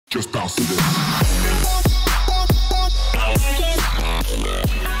Just bounce to this.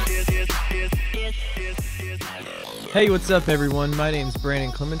 Hey, what's up everyone? My name's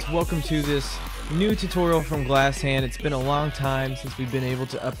Brandon Clements. Welcome to this new tutorial from Glasshand. It's been a long time since we've been able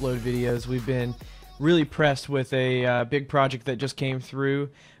to upload videos. We've been really pressed with a big project that just came through,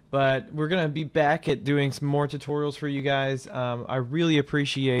 but we're going to be back at doing some more tutorials for you guys. I really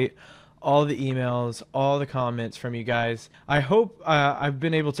appreciate all the emails, all the comments from you guys. I hope I've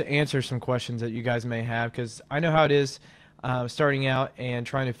been able to answer some questions that you guys may have, because I know how it is starting out and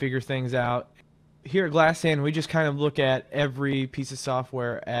trying to figure things out. Here at Glasshand, we just kind of look at every piece of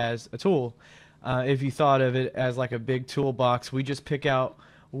software as a tool. If you thought of it as like a big toolbox, we just pick out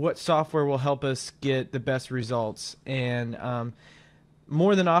what software will help us get the best results. And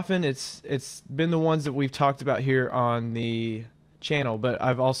more than often, it's been the ones that we've talked about here on the channel, but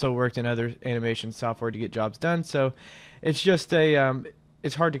I've also worked in other animation software to get jobs done, so it's just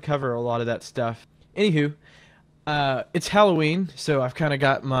it's hard to cover a lot of that stuff. Anywho, it's Halloween, so I've kind of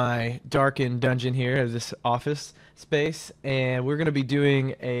got my darkened dungeon here as this office space, and we're going to be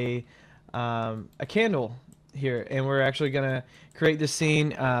doing a candle here, and we're actually going to create this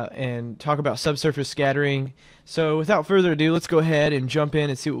scene and talk about subsurface scattering. So without further ado, let's go ahead and jump in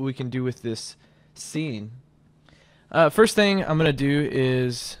and see what we can do with this scene. First thing I'm going to do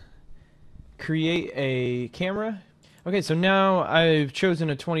is create a camera. Okay, so now I've chosen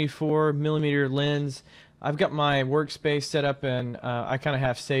a 24mm lens. I've got my workspace set up, and I kind of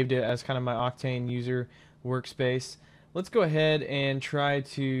have saved it as kind of my Octane user workspace. Let's go ahead and try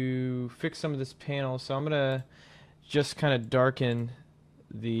to fix some of this panel. So I'm going to just kind of darken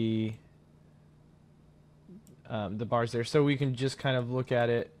the bars there, so we can just kind of look at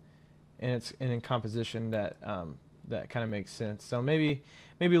it, and it's in composition that that kind of makes sense. So maybe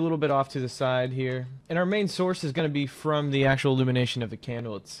a little bit off to the side here. And our main source is going to be from the actual illumination of the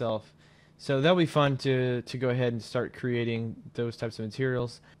candle itself. So that'll be fun to go ahead and start creating those types of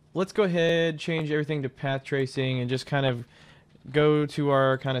materials. Let's go ahead, change everything to path tracing, and just kind of go to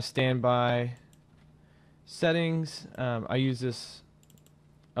our kind of standby settings. I use this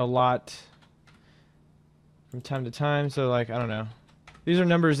a lot from time to time, so like, I don't know. These are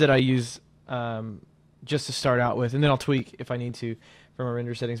numbers that I use just to start out with, and then I'll tweak if I need to from our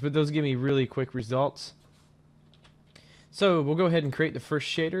render settings, but those give me really quick results. So we'll go ahead and create the first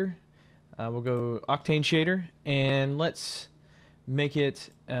shader. We'll go Octane shader, and let's make it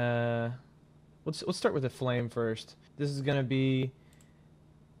let's start with a flame first. This is going to be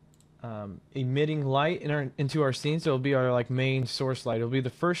emitting light into our scene, so it'll be our like main source light. It'll be the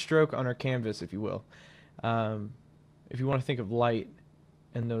first stroke on our canvas, if you will, if you want to think of light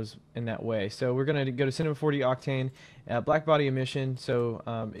in that way. So we're going to go to Cinema 4D Octane, black body emission,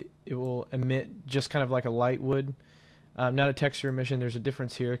 so it will emit just kind of like a light would, not a texture emission. There's a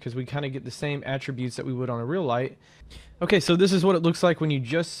difference here because we kind of get the same attributes that we would on a real light. Okay, so this is what it looks like when you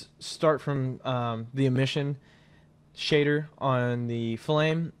just start from the emission shader on the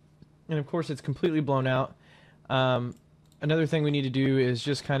flame, and of course it's completely blown out. Another thing we need to do is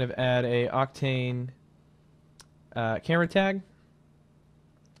just kind of add a Octane camera tag,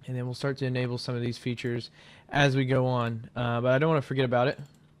 and then we'll start to enable some of these features as we go on, but I don't want to forget about it.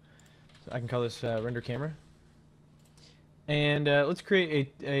 So I can call this render camera, and let's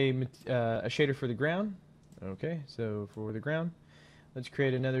create a shader for the ground. Okay, so for the ground, let's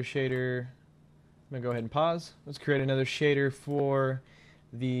create another shader. I'm gonna go ahead and pause. Let's create another shader for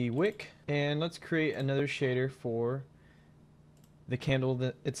the wick, and let's create another shader for the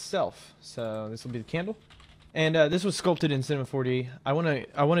candle itself. So this will be the candle. And this was sculpted in Cinema 4D. I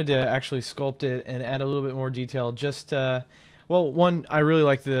wanted to actually sculpt it and add a little bit more detail. Just well, one, I really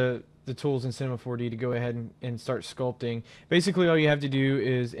like the tools in Cinema 4D to go ahead and start sculpting. Basically, all you have to do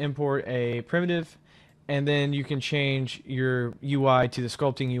is import a primitive, and then you can change your UI to the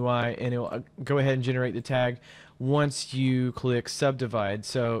sculpting UI, and it'll go ahead and generate the tag once you click subdivide.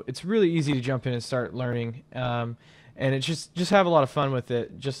 So it's really easy to jump in and start learning. And it's just have a lot of fun with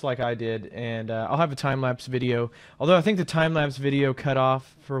it, just like I did. And I'll have a time-lapse video, although I think the time-lapse video cut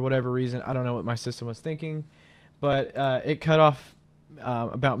off for whatever reason. I don't know what my system was thinking, but it cut off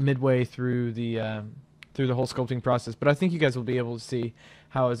about midway through the whole sculpting process. But I think you guys will be able to see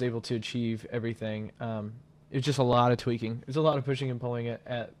how I was able to achieve everything. It's just a lot of tweaking. It's a lot of pushing and pulling it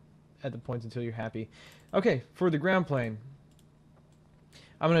at the points until you're happy. Okay, for the ground plane,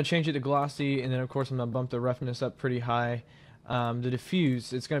 I'm going to change it to glossy, and then of course I'm going to bump the roughness up pretty high. The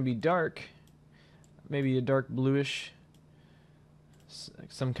diffuse, it's going to be dark, maybe a dark bluish,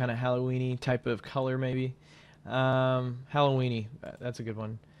 some kind of Halloween-y type of color maybe. Halloween-y, that's a good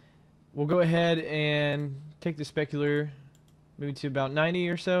one. We'll go ahead and take the specular maybe to about 90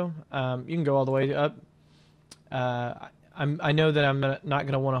 or so. You can go all the way up. I know that I'm not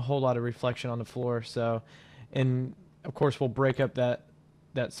going to want a whole lot of reflection on the floor, so, and of course we'll break up that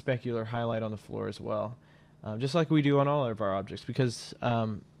specular highlight on the floor as well, just like we do on all of our objects, because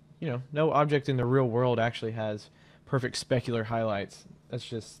you know, no object in the real world actually has perfect specular highlights. That's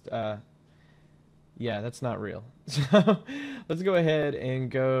just yeah, that's not real. So let's go ahead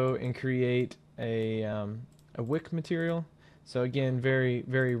and go and create a wick material. So again, very,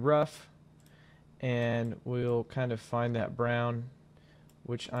 very rough, and we'll kind of find that brown,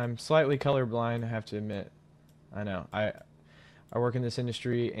 which I'm slightly colorblind, I have to admit. I know, I work in this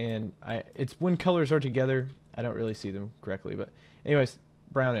industry, and it's when colors are together, I don't really see them correctly, but anyways,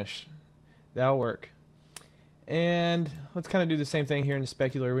 brownish, that'll work. And let's kind of do the same thing here in the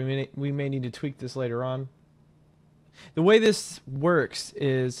specular. We may need to tweak this later on. The way this works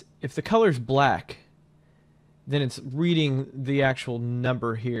is if the color's black, then it's reading the actual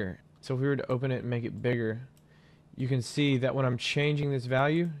number here. So if we were to open it and make it bigger, you can see that when I'm changing this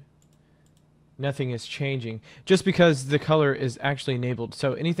value, nothing is changing, just because the color is actually enabled.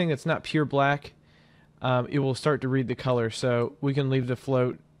 So anything that's not pure black, it will start to read the color. So we can leave the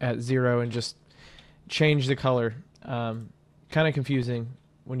float at 0 and just change the color. Kind of confusing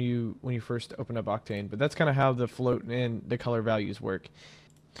when you first open up Octane, but that's kind of how the float and the color values work.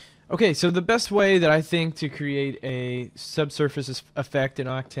 Okay, so the best way that I think to create a subsurface effect in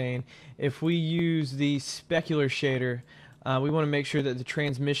Octane, if we use the specular shader, we want to make sure that the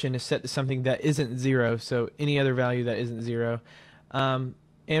transmission is set to something that isn't 0, so any other value that isn't 0. And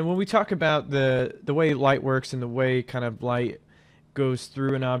when we talk about the way light works and the way kind of light goes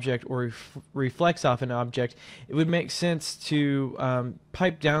through an object or reflects off an object, it would make sense to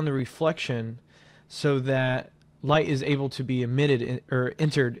pipe down the reflection so that light is able to be emitted or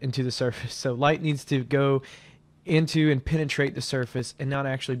entered into the surface. So light needs to go into and penetrate the surface and not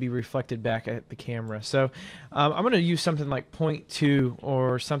actually be reflected back at the camera. So I'm going to use something like 0.2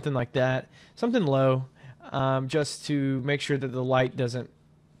 or something like that, something low, just to make sure that the light doesn't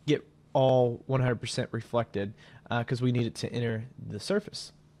get all 100% reflected, because we need it to enter the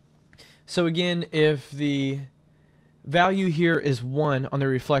surface. So again, if the value here is 1 on the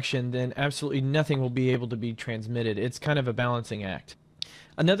reflection, then absolutely nothing will be able to be transmitted. It's kind of a balancing act.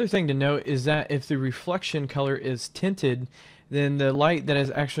 Another thing to note is that if the reflection color is tinted, then the light that is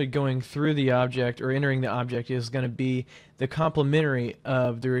actually going through the object or entering the object is going to be the complementary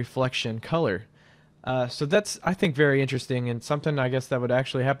of the reflection color. So that's, I think, very interesting, and something I guess that would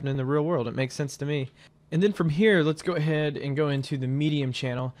actually happen in the real world. It makes sense to me. And then from here, let's go ahead and go into the medium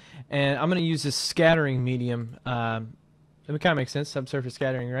channel, and I'm going to use this scattering medium. It kind of makes sense, subsurface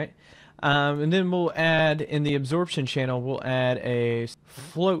scattering, right? And then we'll add, in the absorption channel, we'll add a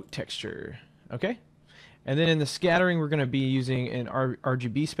float texture, okay? And then in the scattering, we're going to be using an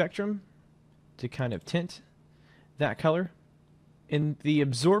RGB spectrum to kind of tint that color. In the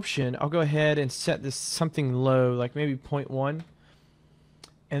absorption, I'll go ahead and set this something low, like maybe 0.1.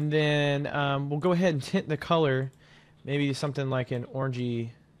 And then we'll go ahead and tint the color, maybe something like an orangey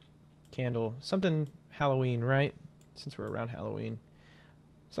candle, something Halloween, right? Since we're around Halloween.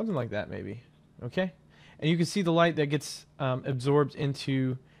 Something like that, maybe. Okay? And you can see the light that gets absorbed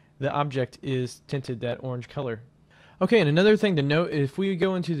into the object is tinted that orange color. Okay, and another thing to note, if we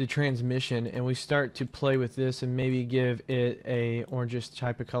go into the transmission and we start to play with this and maybe give it a orangish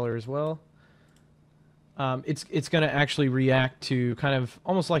type of color as well, it's going to actually react to kind of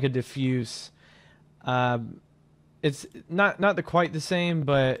almost like a diffuse. It's not quite the same,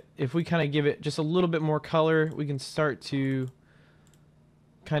 but if we kind of give it just a little bit more color, we can start to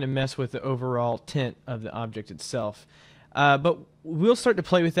kind of mess with the overall tint of the object itself. But we'll start to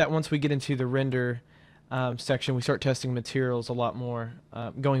play with that once we get into the render section. We start testing materials a lot more,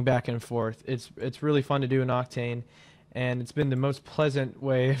 going back and forth. It's really fun to do in Octane, and it's been the most pleasant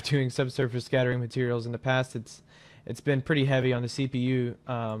way of doing subsurface scattering materials. In the past, it's been pretty heavy on the CPU,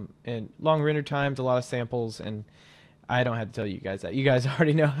 and long render times, a lot of samples, and I don't have to tell you guys that. You guys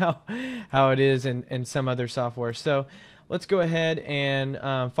already know how it is in some other software. So let's go ahead and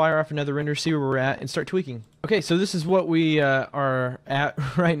fire off another render, see where we're at, and start tweaking. Okay, so this is what we are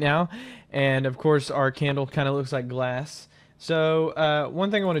at right now, and of course our candle kind of looks like glass. So one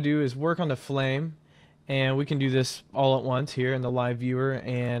thing I want to do is work on the flame, and we can do this all at once here in the live viewer.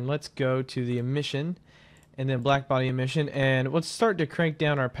 And let's go to the emission, and then black body emission, and let's start to crank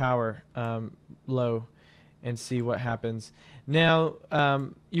down our power low and see what happens. Now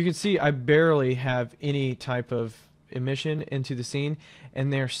you can see I barely have any type of emission into the scene,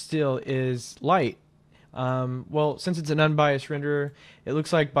 and there still is light. Well, since it's an unbiased renderer, it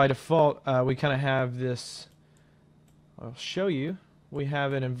looks like by default we kind of have this, I'll show you. We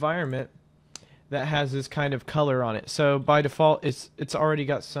have an environment that has this kind of color on it. So by default, it's already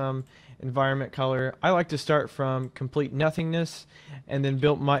got some environment color. I like to start from complete nothingness and then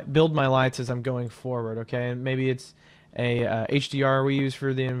build my lights as I'm going forward. Okay, and maybe it's a HDR we use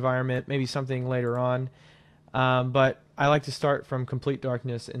for the environment, maybe something later on. But I like to start from complete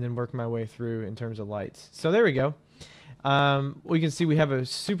darkness and then work my way through in terms of lights. So there we go. We can see we have a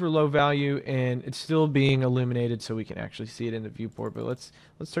super low value and it's still being illuminated, so we can actually see it in the viewport. But let's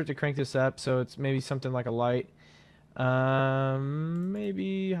start to crank this up so it's maybe something like a light,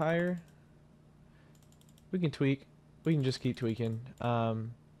 maybe higher. We can tweak. We can just keep tweaking.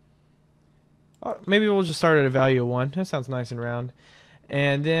 Maybe we'll just start at a value of 1. That sounds nice and round.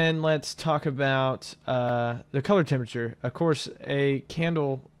 And then let's talk about the color temperature. Of course, a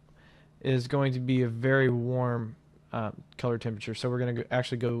candle is going to be a very warm color temperature, so we're going to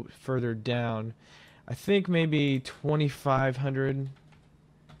actually go further down. I think maybe 2500.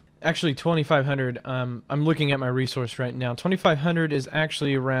 Actually 2500. I'm looking at my resource right now. 2500 is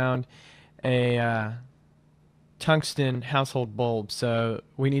actually around a tungsten household bulb, so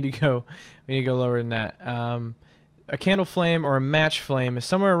we need to go lower than that. A candle flame or a match flame is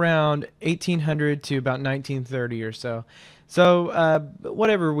somewhere around 1800 to about 1930 or so. So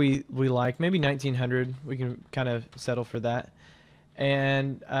whatever we like, maybe 1900, we can kind of settle for that.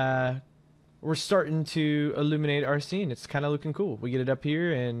 And we're starting to illuminate our scene. It's kind of looking cool. We get it up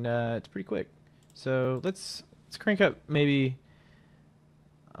here and it's pretty quick. So let's crank up maybe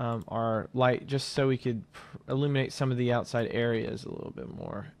our light just so we could illuminate some of the outside areas a little bit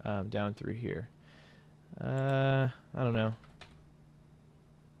more down through here. I don't know.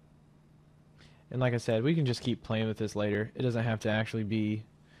 And like I said, we can just keep playing with this later. It doesn't have to actually be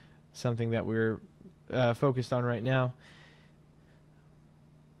something that we're focused on right now.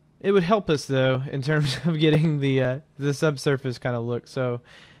 It would help us though in terms of getting the subsurface kind of look. So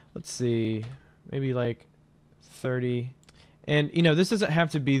let's see, maybe like 30. And you know, this doesn't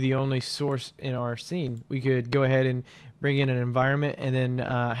have to be the only source in our scene. We could go ahead and bring in an environment and then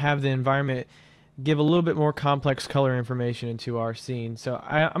have the environment give a little bit more complex color information into our scene. So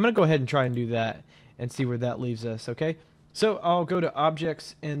I'm going to go ahead and try and do that and see where that leaves us. Okay, so I'll go to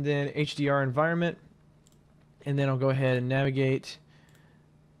objects and then HDR environment, and then I'll go ahead and navigate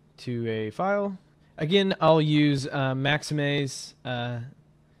to a file. Again, I'll use Maxime's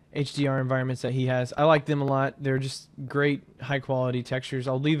HDR environments that he has. I like them a lot. They're just great high quality textures.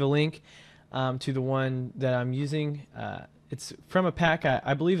 I'll leave a link to the one that I'm using. It's from a pack.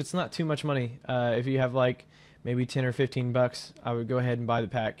 I believe it's not too much money. If you have like maybe 10 or 15 bucks, I would go ahead and buy the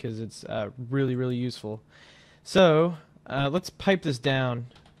pack because it's really, really useful. So let's pipe this down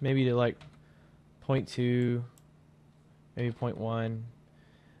maybe to like 0.2, maybe 0.1.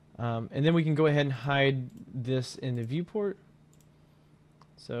 And then we can go ahead and hide this in the viewport.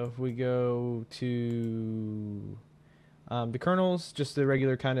 So if we go to the kernels, just the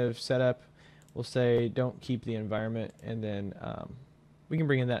regular kind of setup, we'll say don't keep the environment, and then we can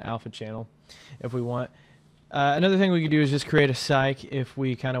bring in that alpha channel if we want. Another thing we could do is just create a psych if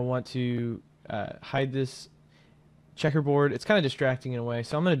we kind of want to hide this checkerboard. It's kind of distracting in a way,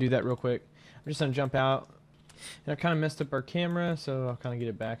 so I'm going to do that real quick. I'm just going to jump out. And I kind of messed up our camera, so I'll kind of get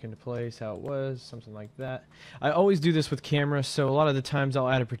it back into place how it was, something like that. I always do this with cameras, so a lot of the times I'll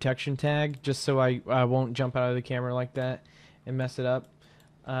add a protection tag just so I won't jump out of the camera like that and mess it up.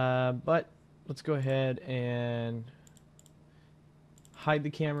 But let's go ahead and hide the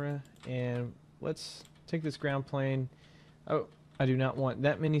camera, and let's take this ground plane. Oh, I do not want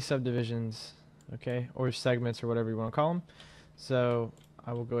that many subdivisions, okay, or segments or whatever you want to call them. So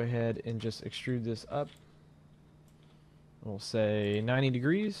I will go ahead and just extrude this up. We'll say 90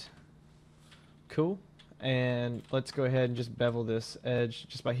 degrees. Cool. And let's go ahead and just bevel this edge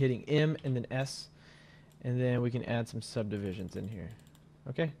just by hitting M and then S. And then we can add some subdivisions in here.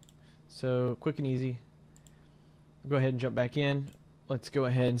 Okay. So quick and easy. Go ahead and jump back in. Let's go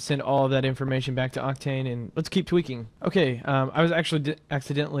ahead and send all of that information back to Octane, and let's keep tweaking. Okay. I was actually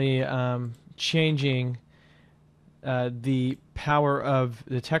accidentally changing the power of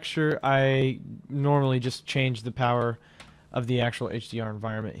the texture. I normally just change the power of the actual HDR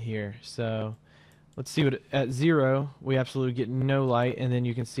environment here. So let's see what at 0 we absolutely get no light, and then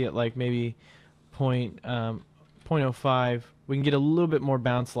you can see it like maybe 0.05 we can get a little bit more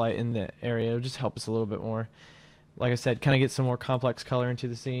bounce light in the area. It'll just help us a little bit more. Like I said, kind of get some more complex color into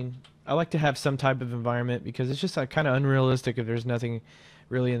the scene. I like to have some type of environment because it's just kind of unrealistic if there's nothing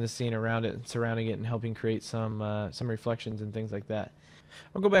really in the scene around it and surrounding it and helping create some reflections and things like that.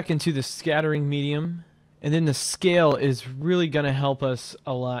 I'll go back into the scattering medium. And then the scale is really going to help us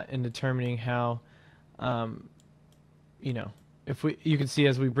a lot in determining how you know, you can see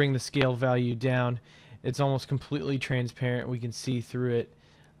as we bring the scale value down, it's almost completely transparent. We can see through it.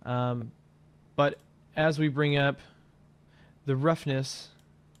 But as we bring up the roughness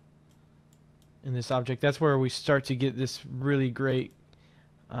in this object, that's where we start to get this really great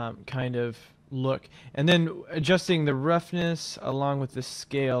kind of look. And then adjusting the roughness along with the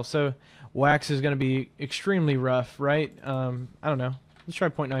scale. So wax is going to be extremely rough, right? I don't know. Let's try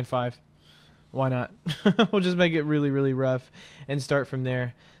 0.95. Why not? We'll just make it really, really rough and start from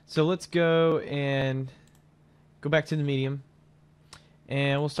there. So let's go and go back to the medium.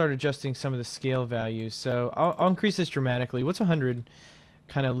 And we'll start adjusting some of the scale values. So I'll increase this dramatically. What's 100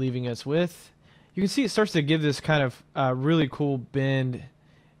 kind of leaving us with? You can see it starts to give this kind of really cool bend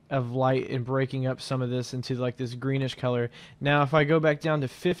of light and breaking up some of this into like this greenish color. Now if I go back down to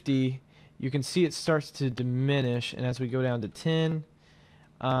 50, you can see it starts to diminish, and as we go down to 10,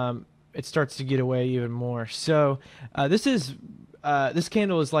 it starts to get away even more. So this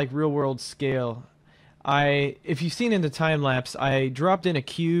candle is like real world scale. If you've seen in the time lapse, I dropped in a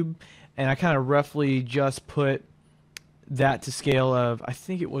cube and I kind of roughly just put that to scale of, I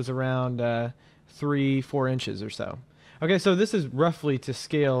think it was around 3-4 inches or so. Okay, so this is roughly to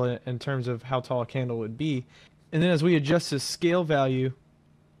scale in terms of how tall a candle would be. And then as we adjust the scale value,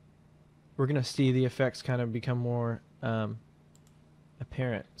 we're going to see the effects kind of become more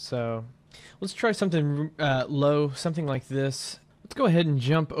apparent. So let's try something low, something like this. Let's go ahead and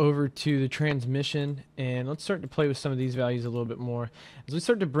jump over to the transmission, and let's start to play with some of these values a little bit more. As we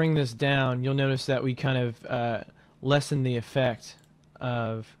start to bring this down, you'll notice that we kind of lessen the effect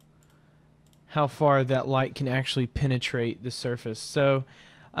of how far that light can actually penetrate the surface. So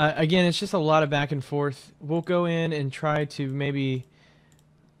again, it's just a lot of back and forth. We'll go in and try to maybe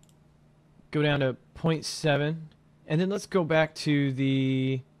go down to 0.7, and then let's go back to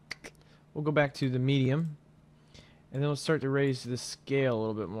the medium, and then we'll start to raise the scale a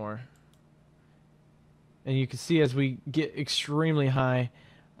little bit more. And you can see as we get extremely high,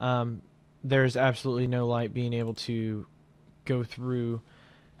 there's absolutely no light being able to go through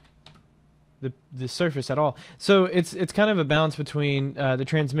the surface at all. So it's kind of a balance between the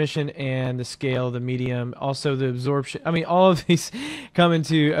transmission and the scale, the medium, also the absorption. I mean, all of these come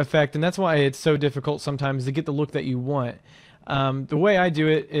into effect, and that's why it's so difficult sometimes to get the look that you want. The way I do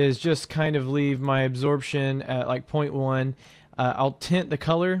it is just kind of leave my absorption at like 0.1. I'll tint the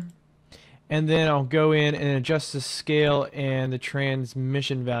color, and then I'll go in and adjust the scale and the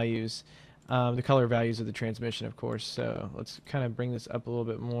transmission values, the color values of the transmission, of course. So let's kind of bring this up a little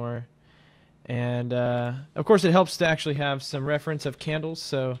bit more. And of course it helps to actually have some reference of candles,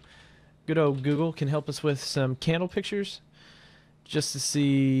 so good old Google can help us with some candle pictures just to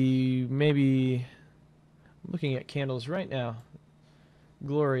see. Maybe I'm looking at candles right now.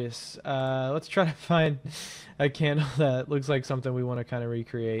 Glorious. Let's try to find a candle that looks like something we want to kind of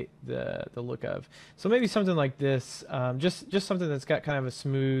recreate the look of. So maybe something like this, just something that's got kind of a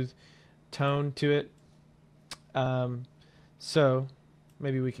smooth tone to it. So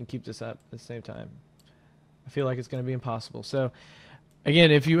maybe we can keep this up at the same time. I feel like it's going to be impossible. So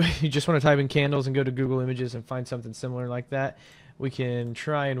again, if you just want to type in candles and go to Google Images and find something similar like that, we can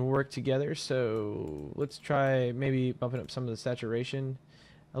try and work together. So let's try maybe bumping up some of the saturation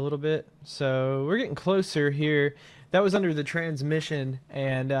a little bit. So we're getting closer here. That was under the transmission,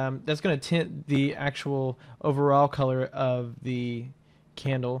 and that's going to tint the actual overall color of the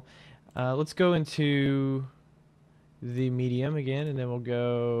candle. Let's go into the medium again, and then we'll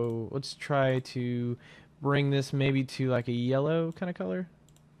go, let's try to bring this maybe to like a yellow kind of color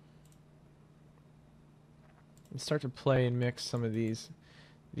and start to play and mix some of these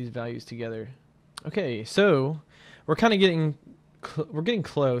values together. Okay, so we're kind of getting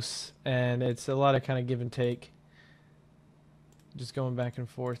close, and it's a lot of kind of give and take, just going back and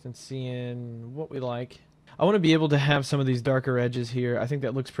forth and seeing what we like. I want to be able to have some of these darker edges here. I think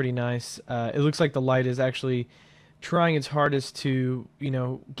that looks pretty nice. It looks like the light is actually trying its hardest to,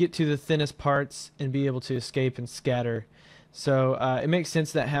 get to the thinnest parts and be able to escape and scatter. So it makes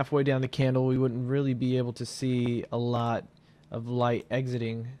sense that halfway down the candle we wouldn't really be able to see a lot of light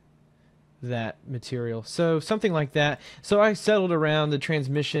exiting that material. So something like that. So I settled around the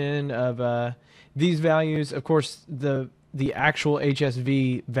transmission of these values. Of course, the actual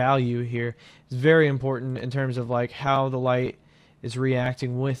HSV value here is very important in terms of like how the light is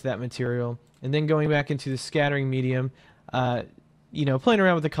reacting with that material. And then going back into the scattering medium, playing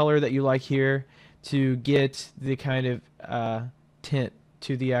around with the color that you like here to get the kind of tint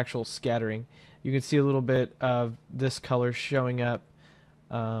to the actual scattering. You can see a little bit of this color showing up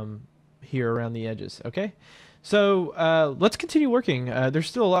here around the edges. Okay, So let's continue working. There's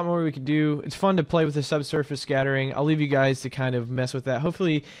still a lot more we could do. It's fun to play with the subsurface scattering. I'll leave you guys to kind of mess with that.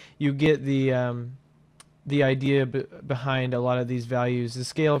 Hopefully you get the idea behind a lot of these values. The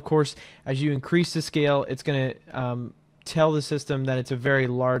scale, of course, as you increase the scale, it's going to tell the system that it's a very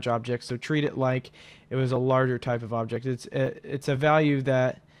large object. So treat it like it was a larger type of object. It's a value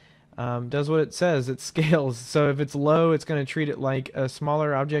that does what it says. It scales. So if it's low, it's going to treat it like a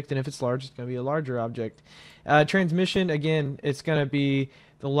smaller object, and if it's large, it's going to be a larger object. Transmission, again, it's going to be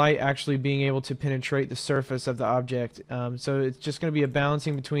the light actually being able to penetrate the surface of the object. So it's just going to be a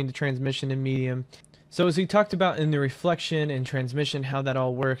balancing between the transmission and medium. So as we talked about in the reflection and transmission, how that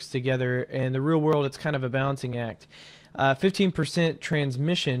all works together, in the real world, it's kind of a balancing act. 15%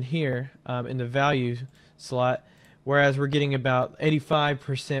 transmission here in the value slot, whereas we're getting about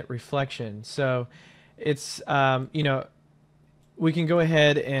 85% reflection. So it's, you know, we can go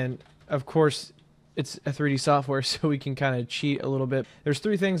ahead and, of course, it's a 3D software, so we can kind of cheat a little bit. There's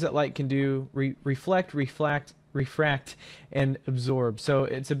three things that light can do: reflect, refract, and absorb. So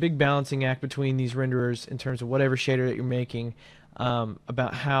it's a big balancing act between these renderers in terms of whatever shader that you're making,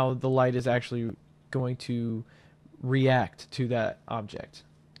 about how the light is actually going to react to that object.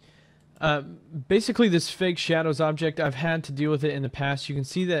 Basically, this fake shadows object, I've had to deal with it in the past. You can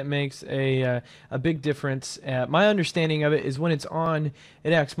see that it makes a big difference. My understanding of it is when it's on,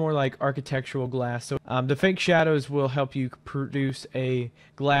 it acts more like architectural glass. So the fake shadows will help you produce a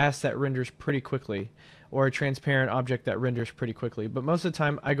glass that renders pretty quickly, or a transparent object that renders pretty quickly. But most of the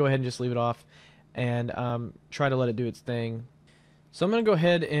time, I go ahead and just leave it off and try to let it do its thing. So I'm going to go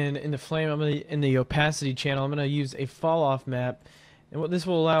ahead and in the flame, in the opacity channel, I'm going to use a fall off map. And what this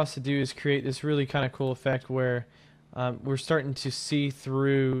will allow us to do is create this really kind of cool effect where we're starting to see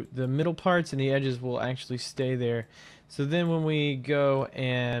through the middle parts, and the edges will actually stay there. So then when we go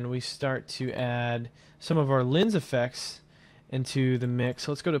and we start to add some of our lens effects into the mix,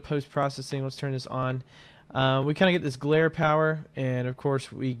 so let's go to post-processing. Let's turn this on. We kind of get this glare power, and of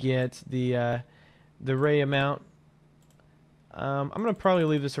course we get the ray amount. I'm going to probably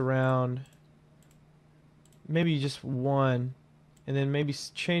leave this around maybe just 1, and then maybe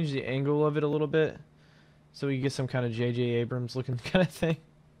change the angle of it a little bit so we get some kind of J.J. Abrams looking kind of thing.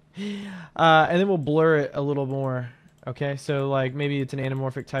 And then we'll blur it a little more. Okay, so like maybe it's an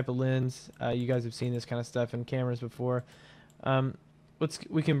anamorphic type of lens. You guys have seen this kind of stuff in cameras before.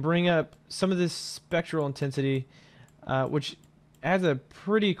 We can bring up some of this spectral intensity, which adds a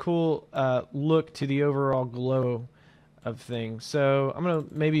pretty cool look to the overall glow of things. So I'm going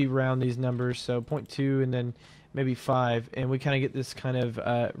to maybe round these numbers, so 0.2 and then maybe 5, and we kind of get this kind of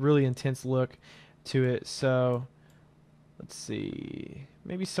really intense look to it. So let's see,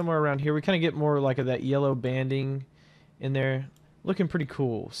 maybe somewhere around here we kind of get more like of that yellow banding in there, looking pretty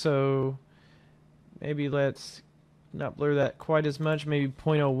cool. So maybe let's not blur that quite as much, maybe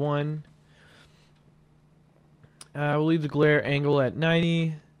 0.01. We'll leave the glare angle at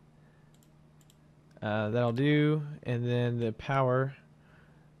 90. That'll do. And then the power,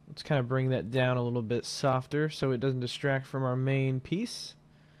 let's kind of bring that down a little bit softer so it doesn't distract from our main piece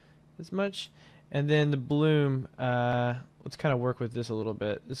as much. And then the bloom, let's kind of work with this a little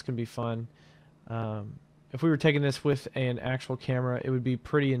bit. This can be fun. If we were taking this with an actual camera, it would be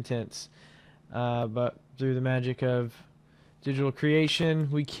pretty intense. But through the magic of digital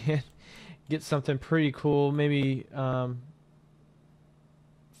creation, we can get something pretty cool. Maybe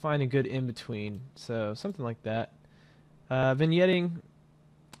find a good in-between. So something like that. Vignetting,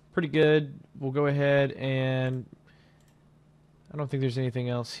 pretty good. We'll go ahead and I don't think there's anything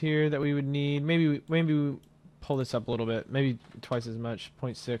else here that we would need. Maybe we pull this up a little bit. Maybe twice as much,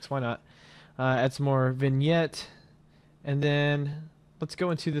 0.6. Why not? Add some more vignette. And then let's go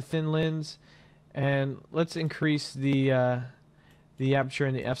into the thin lens. And let's increase the aperture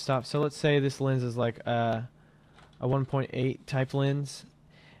and the f-stop. So let's say this lens is like a 1.8 type lens.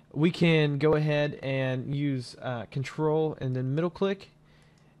 We can go ahead and use control and then middle click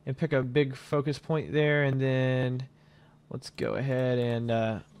and pick a big focus point there, and then let's go ahead and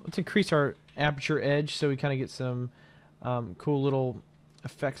let's increase our aperture edge so we kind of get some cool little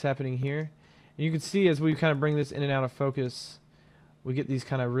effects happening here. And you can see as we kind of bring this in and out of focus, we get these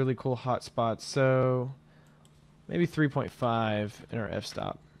kind of really cool hot spots. So maybe 3.5 in our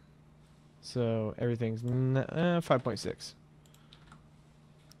f-stop. So everything's 5.6.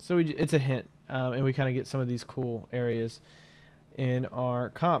 So it's a hint, and we kind of get some of these cool areas in our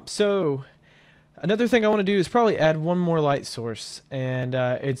comp. So another thing I want to do is probably add one more light source, and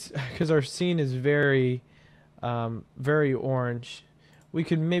it's because our scene is very very orange. We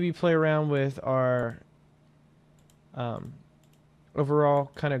could maybe play around with our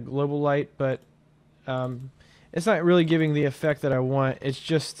overall kind of global light, but it's not really giving the effect that I want. It's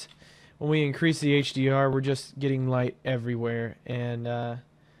just when we increase the HDR, we're just getting light everywhere, and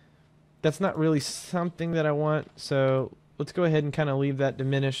that's not really something that I want. So let's go ahead and kind of leave that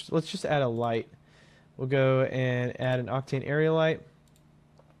diminished. Let's just add a light. We'll go and add an Octane area light,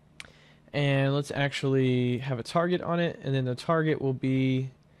 and let's actually have a target on it, and then the target will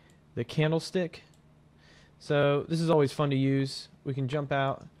be the candlestick. So this is always fun to use. We can jump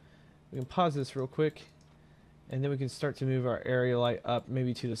out, we can pause this real quick, and then we can start to move our area light up,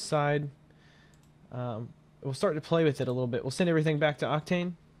 maybe to the side. We'll start to play with it a little bit. We'll send everything back to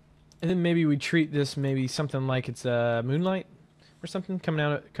Octane, and then maybe we treat this maybe something like it's a moonlight or something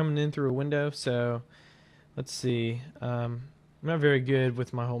coming in through a window. So let's see. I'm not very good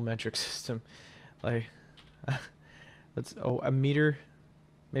with my whole metric system. Like, a meter,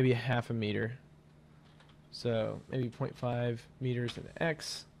 maybe a half a meter. So maybe 0.5 meters in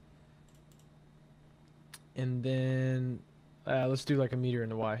X. And then let's do like a meter in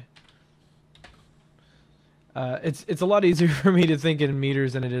the Y. It's a lot easier for me to think in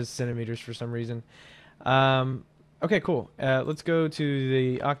meters than it is centimeters for some reason. Okay, cool. Let's go to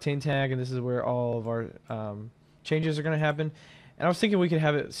the Octane tag, and this is where all of our changes are going to happen. And I was thinking we could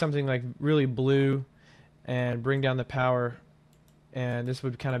have it something like really blue and bring down the power, and this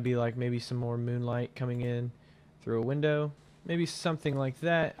would kind of be like maybe some more moonlight coming in through a window, maybe something like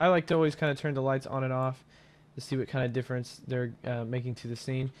that. I like to always kind of turn the lights on and off to see what kind of difference they're making to the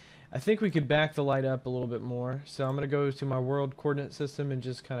scene. I think we could back the light up a little bit more, so I'm going to go to my world coordinate system and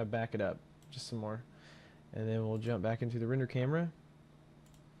just kind of back it up just some more, and then we'll jump back into the render camera,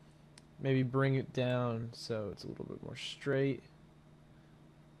 maybe bring it down so it's a little bit more straight,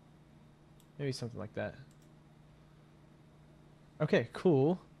 maybe something like that. Okay,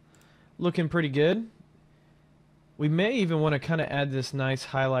 cool. Looking pretty good. We may even want to kind of add this nice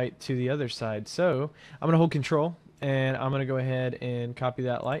highlight to the other side. So I'm going to hold control, and I'm going to go ahead and copy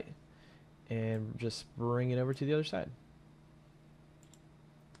that light and just bring it over to the other side.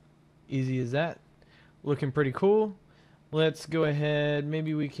 Easy as that. Looking pretty cool. Let's go ahead.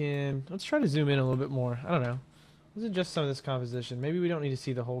 Maybe we can, let's try to zoom in a little bit more. I don't know. Let's adjust some of this composition. Maybe we don't need to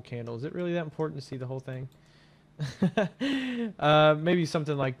see the whole candle. Is it really that important to see the whole thing? Maybe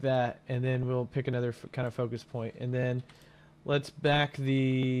something like that, and then we'll pick another kind of focus point, and then let's back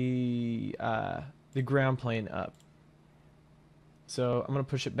the ground plane up. So I'm going to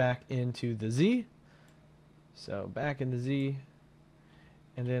push it back into the Z. So back in the Z,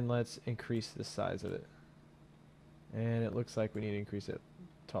 and then let's increase the size of it. And it looks like we need to increase it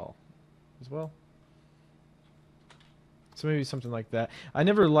tall as well. So maybe something like that. I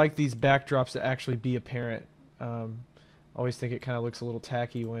never like these backdrops to actually be apparent. Always think it kind of looks a little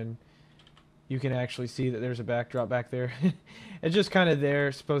tacky when you can actually see that there's a backdrop back there. It's just kind of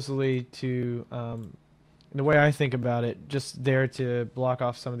there supposedly to, in the way I think about it, just there to block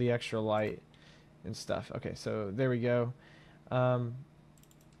off some of the extra light and stuff. Okay, so there we go.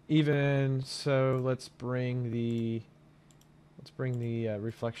 Even so, let's bring the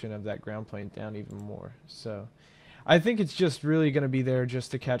reflection of that ground plane down even more. So I think it's just really going to be there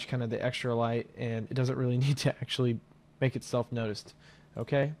just to catch kind of the extra light, and it doesn't really need to actually make itself noticed.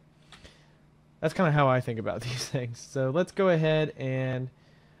 Okay? That's kind of how I think about these things. So let's go ahead and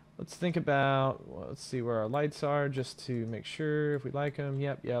let's think about, well, let's see where our lights are just to make sure if we like them.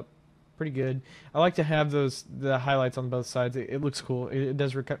 Yep. Pretty good. I like to have the highlights on both sides. It looks cool. It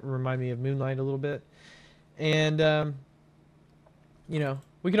does remind me of Moonlight a little bit. And, you know,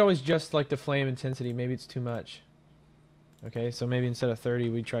 we could always just like the flame intensity. Maybe it's too much. Okay, so maybe instead of 30,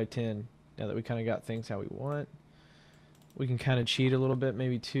 we try 10. Now that we kind of got things how we want. We can kind of cheat a little bit,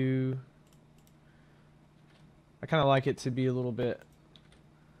 maybe 2. I kind of like it to be a little bit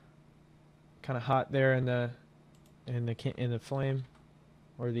kind of hot there in the flame,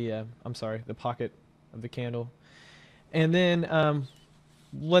 or the I'm sorry, the pocket of the candle. And then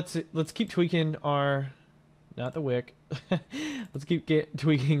let's keep tweaking our, not the wick. Let's keep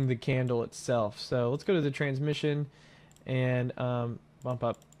tweaking the candle itself. So let's go to the transmission and bump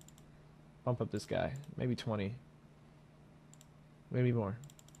up this guy, maybe 20, maybe more.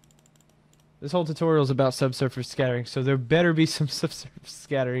 This whole tutorial is about subsurface scattering, so there better be some subsurface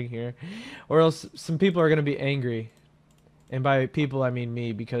scattering here, or else some people are going to be angry. And by people, I mean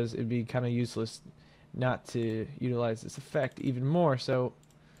me, because it'd be kind of useless not to utilize this effect even more. So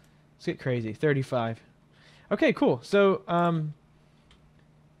let's get crazy. 35. Okay, cool. So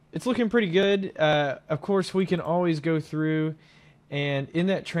it's looking pretty good. Of course, we can always go through, and in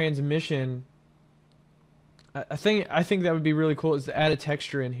that transmission, I think that would be really cool is to add a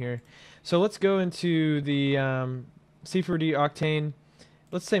texture in here. So let's go into the C4D Octane.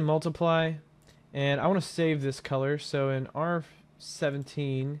 Let's say multiply, And I want to save this color, so in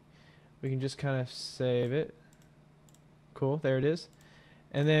R17 we can just kind of save it. Cool, there it is.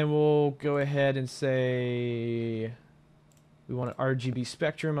 And then we'll go ahead and say we want an RGB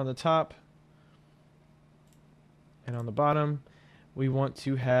spectrum on the top, and on the bottom we want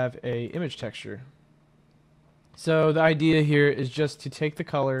to have a image texture. So the idea here is just to take the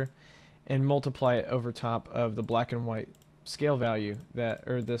color and multiply it over top of the black and white scale value that,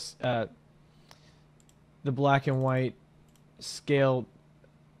 or this the black and white scale,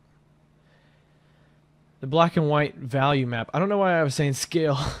 the black and white value map. I don't know why I was saying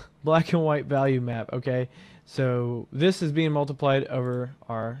scale. Black and white value map. Okay, so this is being multiplied over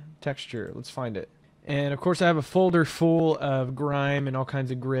our texture. Let's find it. And of course I have a folder full of grime and all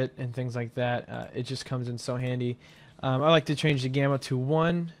kinds of grit and things like that. It just comes in so handy. I like to change the gamma to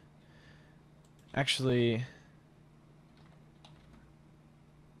 1. Actually,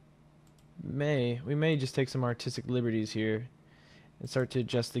 we may just take some artistic liberties here and start to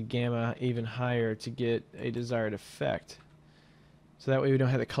adjust the gamma even higher to get a desired effect. So that way we don't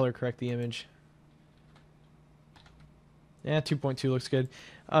have to color correct the image. Yeah, 2.2 looks good.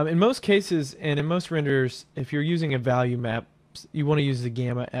 In most cases and in most renderers, if you're using a value map, you want to use the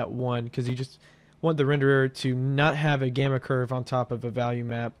gamma at 1 because you just want the renderer to not have a gamma curve on top of a value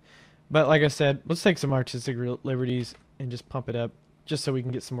map. But like I said, let's take some artistic liberties and just pump it up just so we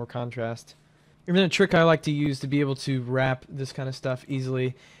can get some more contrast. And then a trick I like to use to be able to wrap this kind of stuff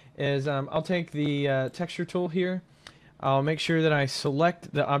easily is I'll take the texture tool here. I'll make sure that I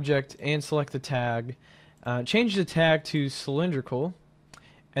select the object and select the tag. Change the tag to cylindrical,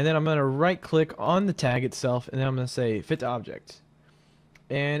 and then I'm going to right click on the tag itself, and then I'm going to say fit to object,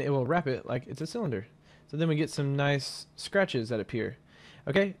 and it will wrap it like it's a cylinder. So then we get some nice scratches that appear.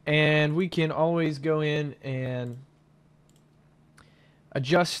 Okay, and we can always go in and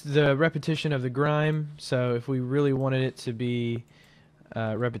adjust the repetition of the grime, so if we really wanted it to be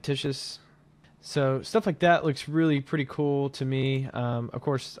repetitious. So stuff like that looks really pretty cool to me. Of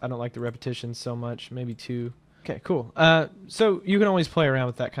course, I don't like the repetition so much, maybe 2. Okay, cool. So you can always play around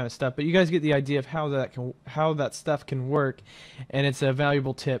with that kind of stuff, but you guys get the idea of how that stuff can work, and it's a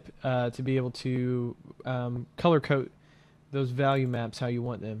valuable tip to be able to color code those value maps how you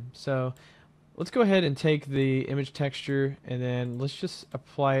want them. So let's go ahead and take the image texture and then let's just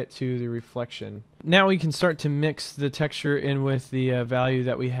apply it to the reflection. Now we can start to mix the texture in with the value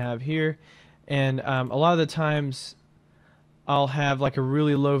that we have here. And a lot of the times I'll have like a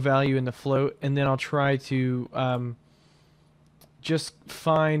really low value in the float, and then I'll try to just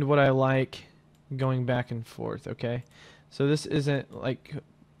find what I like going back and forth. Okay, so this isn't like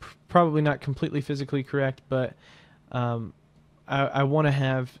probably not completely physically correct, but I want to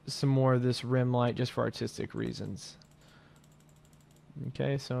have some more of this rim light just for artistic reasons.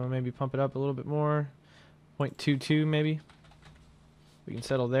 Okay, so maybe pump it up a little bit more, 0.22 maybe. We can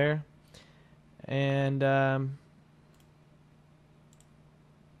settle there. And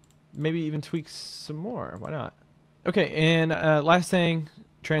maybe even tweak some more. Why not? Okay, and last thing,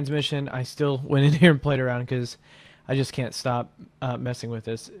 transmission. I still went in here and played around because I just can't stop messing with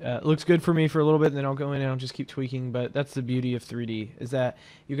this. It looks good for me for a little bit, and then I'll go in and I'll just keep tweaking. But that's the beauty of 3D, is that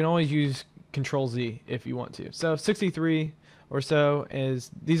you can always use Control-Z if you want to. So 63 or so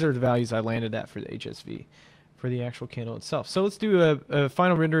these are the values I landed at for the HSV, for the actual candle itself. So let's do a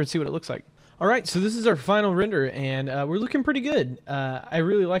final render and see what it looks like. Alright, so this is our final render, and we're looking pretty good. I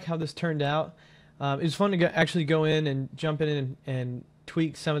really like how this turned out. It was fun to actually go in and jump in and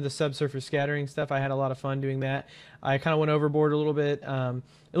tweak some of the subsurface scattering stuff. I had a lot of fun doing that. I kind of went overboard a little bit.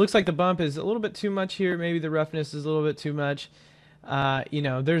 It looks like the bump is a little bit too much here.Maybe the roughness is a little bit too much. You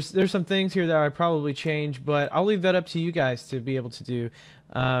know, there's some things here that I probably change, but I'll leave that up to you guys to be able to do.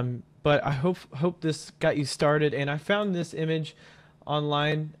 But I hope this got you started, and I found this image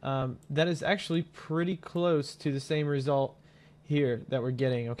online that is actually pretty close to the same result here that we're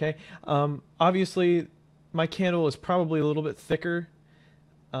getting. Okay, obviously my candle is probably a little bit thicker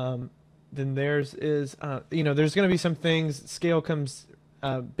than theirs is. You know, there's going to be some things, scale comes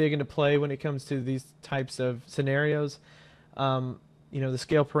big into play when it comes to these types of scenarios. You know, the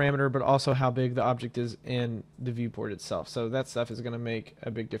scale parameter, but also how big the object is in the viewport itself. So that stuff is going to make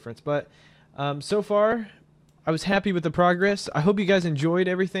a big difference. But so far, I was happy with the progress. I hope you guys enjoyed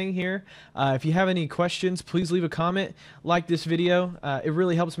everything here. If you have any questions, please leave a comment. Like this video. It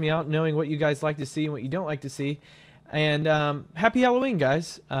really helps me out knowing what you guys like to see and what you don't like to see. And happy Halloween,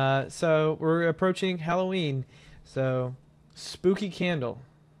 guys. So we're approaching Halloween. So spooky candle.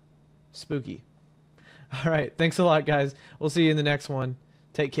 Spooky. All right. Thanks a lot, guys. We'll see you in the next one.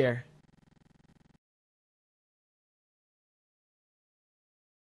 Take care.